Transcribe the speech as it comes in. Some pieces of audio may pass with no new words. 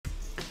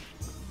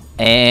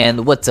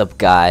And what's up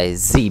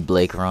guys, Z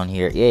Blake around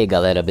here. E aí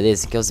galera,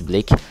 beleza? Aqui é o Z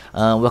Blake.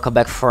 Welcome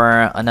back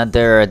for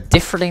another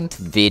different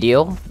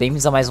video.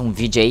 Bem-vindos a mais um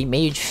vídeo aí,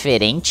 meio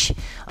diferente.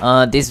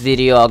 This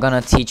video I'm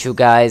gonna teach you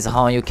guys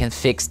how you can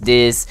fix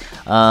this,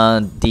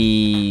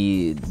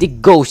 the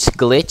ghost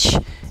glitch.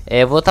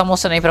 Eu vou estar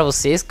mostrando aí pra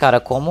vocês, cara,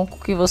 como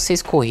que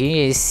vocês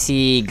corrigem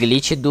esse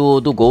glitch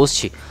do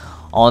ghost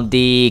on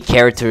the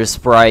character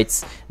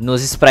sprites,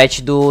 nos sprites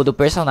do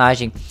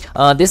personagem.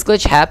 This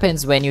glitch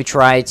happens when you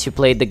try to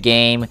play the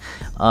game,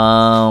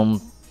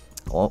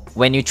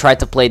 when you try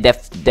to play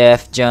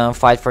Def Jam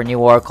Fight for New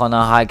York on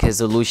a high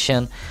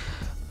resolution.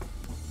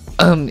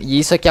 E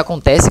isso aqui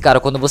acontece, cara,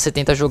 quando você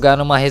tenta jogar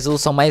numa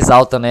resolução mais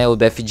alta, né, o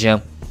Def Jam.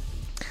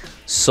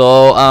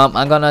 So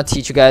I'm gonna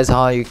teach you guys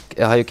how you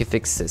can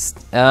fix this.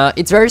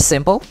 It's very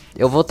simple.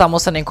 Eu vou estar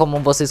mostrando aí como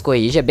vocês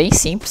corrigem, é bem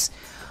simples.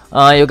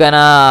 You're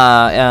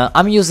gonna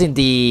I'm using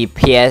the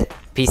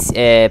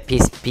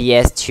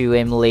PS2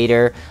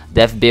 emulator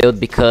dev build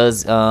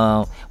because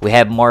we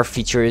have more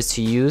features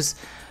to use.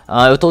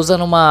 Eu tô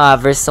usando uma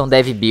versão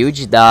dev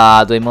build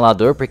do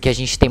emulador porque a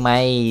gente tem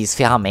mais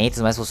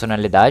ferramentas, mais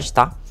funcionalidade,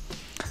 tá?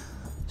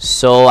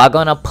 So I'm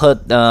gonna put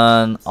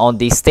on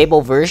the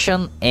stable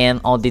version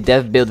and on the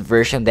dev build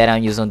version that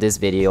I'm using on this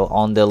video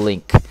on the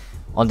link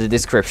on the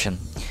description.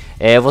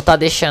 Eu vou estar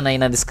deixando aí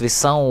na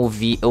descrição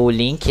o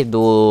link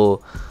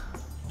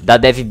da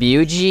dev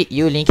build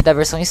e o link da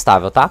versão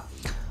estável, tá?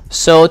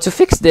 So to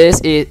fix this,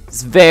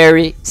 it's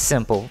very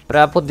simple.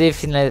 Para poder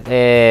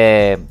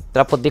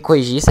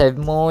corrigir isso é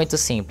muito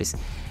simples.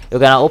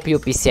 You're gonna open o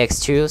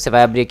PCSX2, você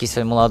vai abrir aqui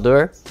seu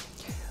emulador.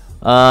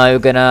 You're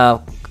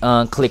gonna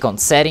click on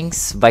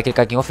settings, vai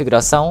clicar aqui em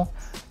configuração,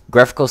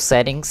 graphical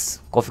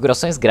settings,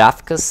 configurações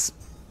gráficas.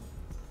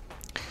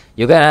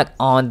 You're gonna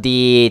on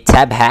the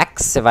tab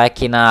hacks, você vai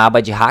aqui na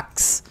aba de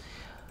hacks.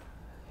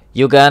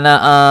 You're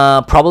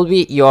gonna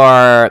probably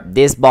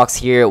this box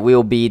here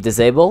will be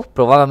disabled.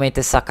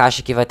 Provavelmente essa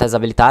caixa aqui vai estar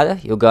desabilitada.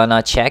 You're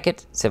gonna check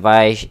it. Você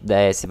vai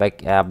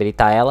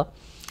habilitar ela.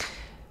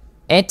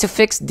 And to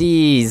fix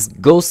this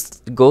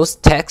ghost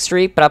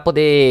texture, para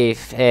poder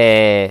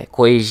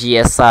corrigir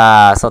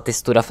essa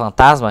textura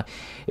fantasma,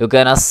 you're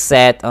gonna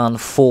set on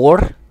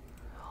 4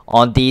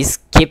 on this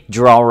keep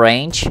draw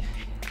range.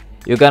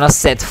 You're gonna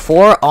set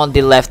 4 on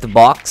the left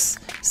box.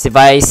 Você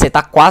vai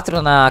setar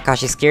 4 na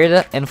caixa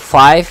esquerda and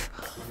 5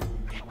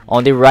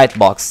 on the right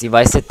box. E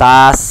vai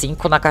setar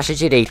 5 na caixa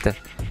direita.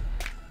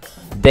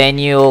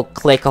 Then you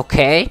click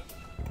OK.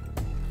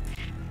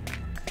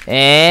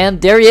 And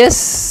there it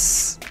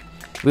is.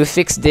 We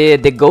fix the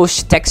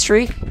ghost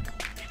texture.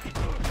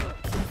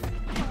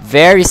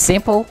 Very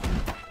simple.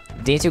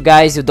 Didn't you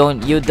guys? You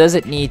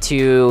doesn't need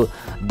to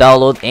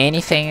download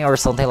anything or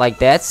something like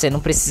that. Você não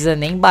precisa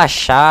nem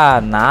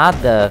baixar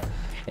nada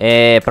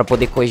para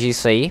poder corrigir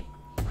isso aí.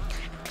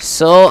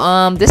 So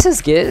this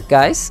is good,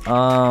 guys.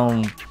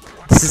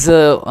 This is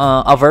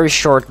a very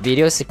short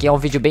video. Esse aqui é um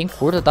vídeo bem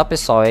curto, tá,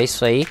 pessoal? É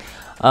isso aí.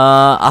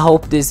 I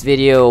hope this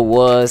video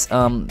was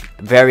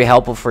very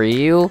helpful for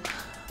you.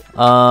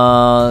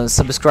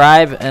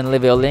 Subscribe and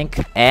leave your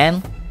link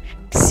and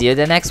see you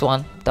the next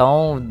one.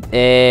 Então,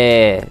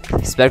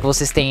 espero que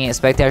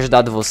tenha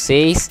ajudado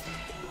vocês.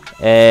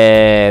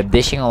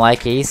 Deixem um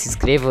like aí, se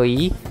inscrevam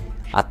aí.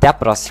 Até a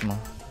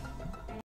próxima.